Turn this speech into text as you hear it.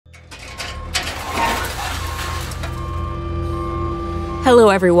Hello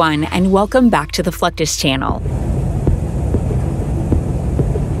everyone, and welcome back to the Fluctus channel.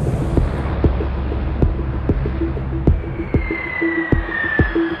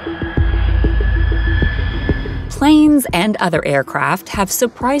 Planes and other aircraft have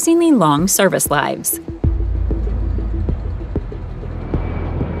surprisingly long service lives.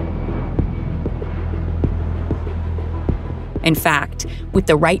 In fact, with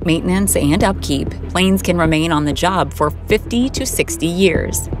the right maintenance and upkeep, planes can remain on the job for 50 to 60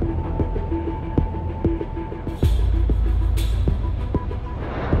 years.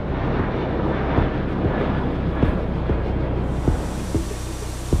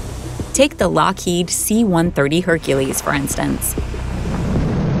 Take the Lockheed C-130 Hercules, for instance.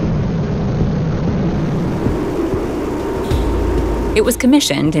 It was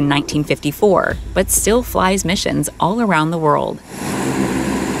commissioned in 1954, but still flies missions all around the world.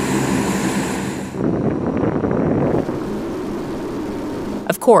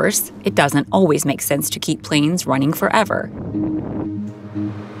 Of course, it doesn't always make sense to keep planes running forever.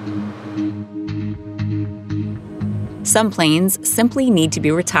 Some planes simply need to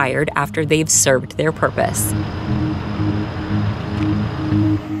be retired after they've served their purpose.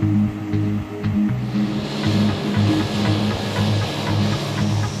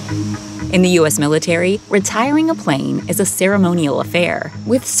 In the U.S. military, retiring a plane is a ceremonial affair,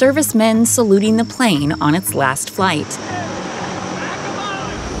 with servicemen saluting the plane on its last flight.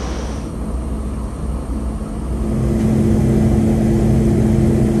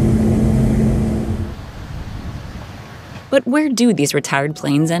 But where do these retired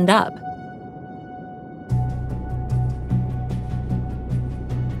planes end up?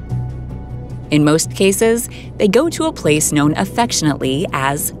 In most cases, they go to a place known affectionately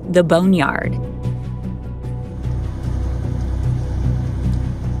as the Boneyard.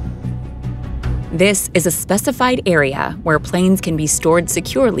 This is a specified area where planes can be stored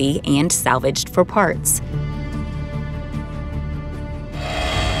securely and salvaged for parts.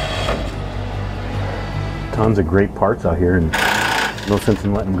 Tons of great parts out here, and no sense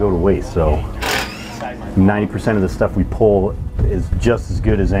in letting them go to waste. So 90% of the stuff we pull is just as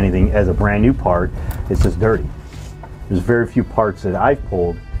good as anything as a brand new part. It's just dirty. There's very few parts that I've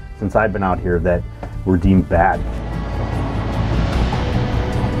pulled since I've been out here that were deemed bad.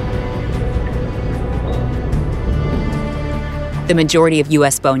 The majority of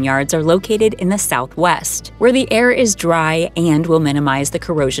U.S. boneyards are located in the Southwest, where the air is dry and will minimize the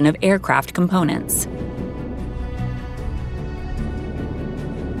corrosion of aircraft components.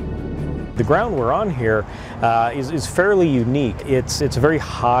 The ground we're on here is fairly unique. It's a very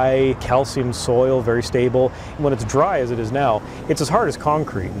high calcium soil, very stable. When it's dry as it is now, it's as hard as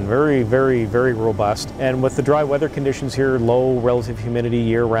concrete and very, very, very robust. And with the dry weather conditions here, low relative humidity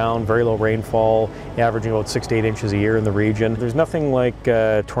year-round, very low rainfall, averaging about 6 to 8 inches a year in the region, there's nothing like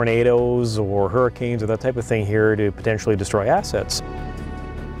tornadoes or hurricanes or that type of thing here to potentially destroy assets.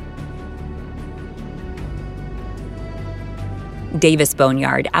 Davis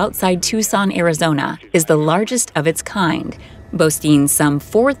Boneyard outside Tucson, Arizona, is the largest of its kind, boasting some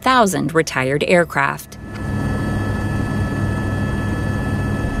 4,000 retired aircraft.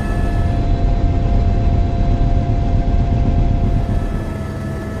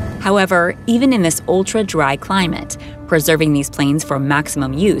 However, even in this ultra-dry climate, preserving these planes for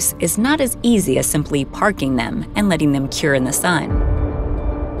maximum use is not as easy as simply parking them and letting them cure in the sun.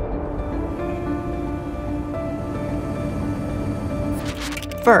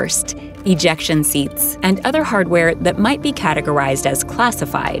 First, ejection seats and other hardware that might be categorized as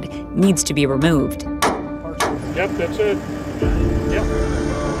classified needs to be removed. Yep, that's it. Yep.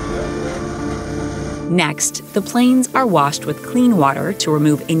 Next, the planes are washed with clean water to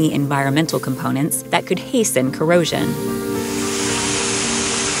remove any environmental components that could hasten corrosion.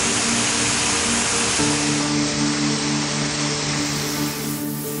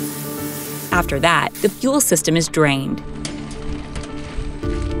 After that, the fuel system is drained.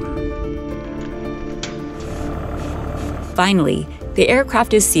 Finally, the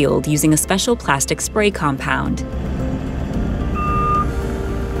aircraft is sealed using a special plastic spray compound.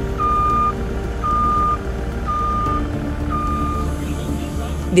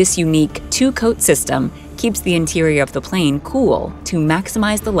 This unique two-coat system keeps the interior of the plane cool to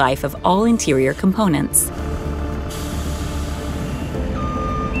maximize the life of all interior components.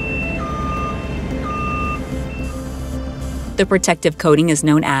 The protective coating is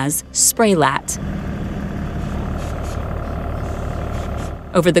known as spray-lat.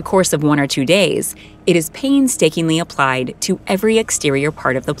 Over the course of 1 or 2 days, it is painstakingly applied to every exterior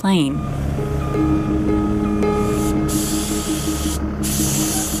part of the plane.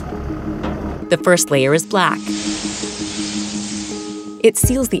 The first layer is black. It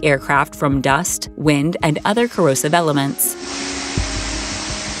seals the aircraft from dust, wind, and other corrosive elements.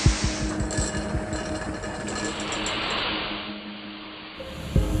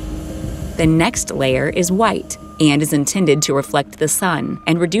 The next layer is white and is intended to reflect the sun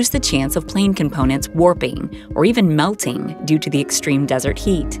and reduce the chance of plane components warping or even melting due to the extreme desert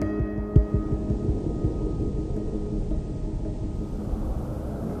heat.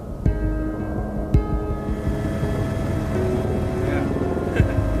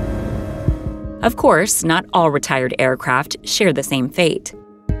 Of course, not all retired aircraft share the same fate.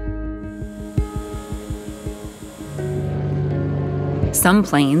 Some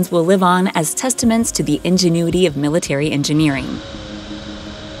planes will live on as testaments to the ingenuity of military engineering.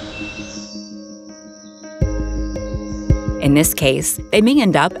 In this case, they may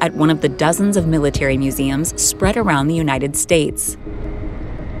end up at one of the dozens of military museums spread around the United States.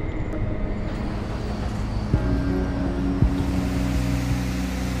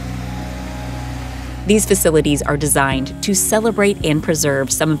 These facilities are designed to celebrate and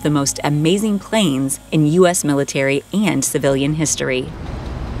preserve some of the most amazing planes in U.S. military and civilian history.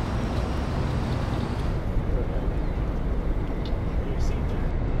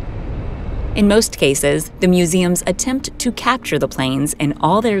 In most cases, the museums attempt to capture the planes in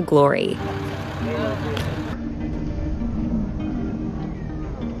all their glory.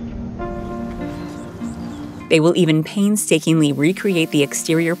 They will even painstakingly recreate the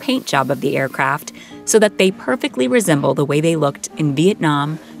exterior paint job of the aircraft so that they perfectly resemble the way they looked in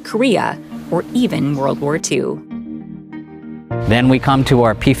Vietnam, Korea, or even World War II. Then we come to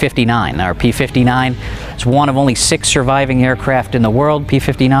our P-59. Our P-59 is one of only 6 surviving aircraft in the world,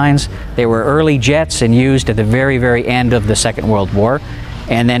 P-59s. They were early jets and used at the very, very end of the Second World War.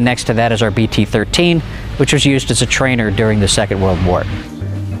 And then next to that is our BT-13, which was used as a trainer during the Second World War.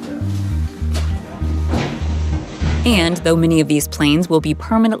 And though many of these planes will be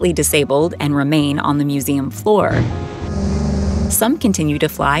permanently disabled and remain on the museum floor, some continue to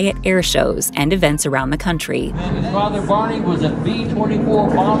fly at air shows and events around the country. His father Barney was a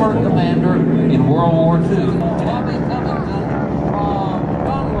B-24 bomber commander in World War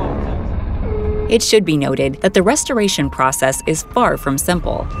II. It should be noted that the restoration process is far from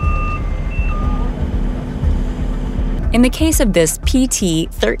simple. In the case of this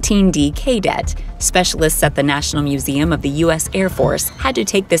PT-13D Cadet, specialists at the National Museum of the U.S. Air Force had to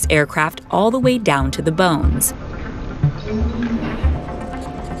take this aircraft all the way down to the bones.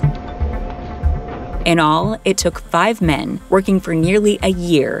 In all, it took 5 men working for nearly a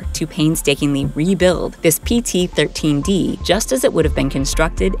year to painstakingly rebuild this PT-13D just as it would have been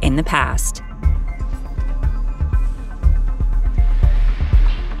constructed in the past.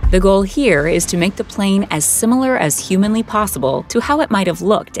 The goal here is to make the plane as similar as humanly possible to how it might have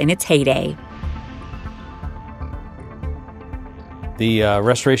looked in its heyday. The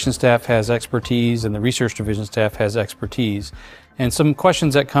restoration staff has expertise and the research division staff has expertise. And some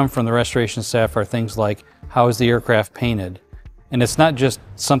questions that come from the restoration staff are things like, how is the aircraft painted? And it's not just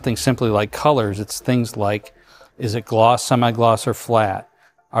something simply like colors, it's things like, is it gloss, semi-gloss, or flat?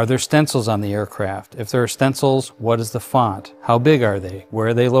 Are there stencils on the aircraft? If there are stencils, what is the font? How big are they? Where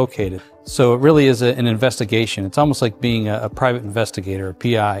are they located? So it really is an investigation. It's almost like being a private investigator, a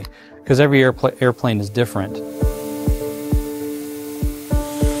PI, because every airplane is different.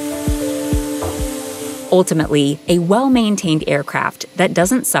 Ultimately, a well-maintained aircraft that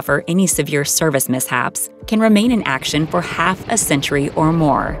doesn't suffer any severe service mishaps can remain in action for half a century or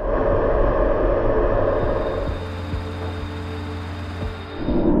more.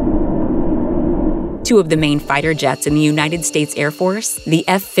 Two of the main fighter jets in the United States Air Force, the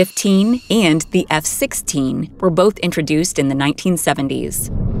F-15 and the F-16, were both introduced in the 1970s.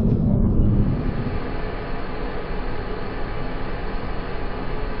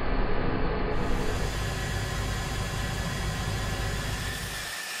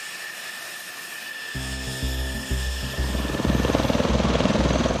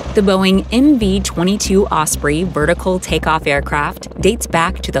 The Boeing MV-22 Osprey vertical takeoff aircraft dates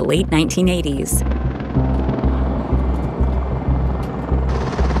back to the late 1980s.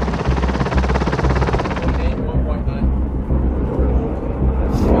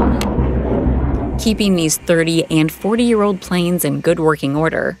 Keeping these 30- and 40-year-old planes in good working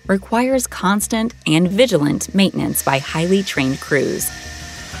order requires constant and vigilant maintenance by highly trained crews.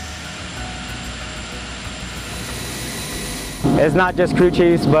 It's not just crew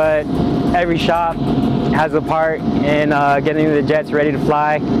chiefs, but every shop has a part in getting the jets ready to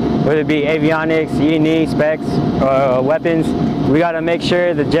fly, whether it be avionics, E&E, specs, weapons. We got to make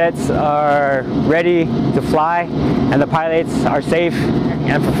sure the jets are ready to fly and the pilots are safe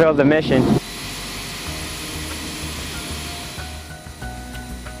and fulfill the mission.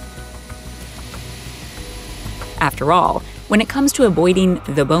 After all, when it comes to avoiding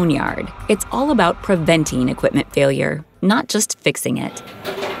the boneyard, it's all about preventing equipment failure, not just fixing it.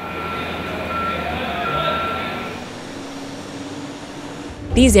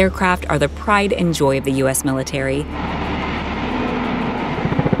 These aircraft are the pride and joy of the U.S. military.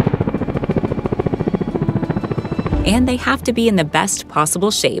 And they have to be in the best possible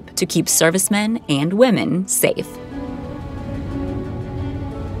shape to keep servicemen and women safe.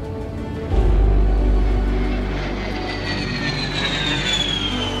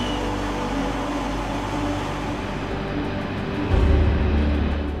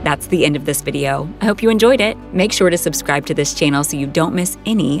 That's the end of this video. I hope you enjoyed it. Make sure to subscribe to this channel so you don't miss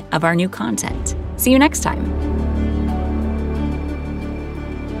any of our new content. See you next time.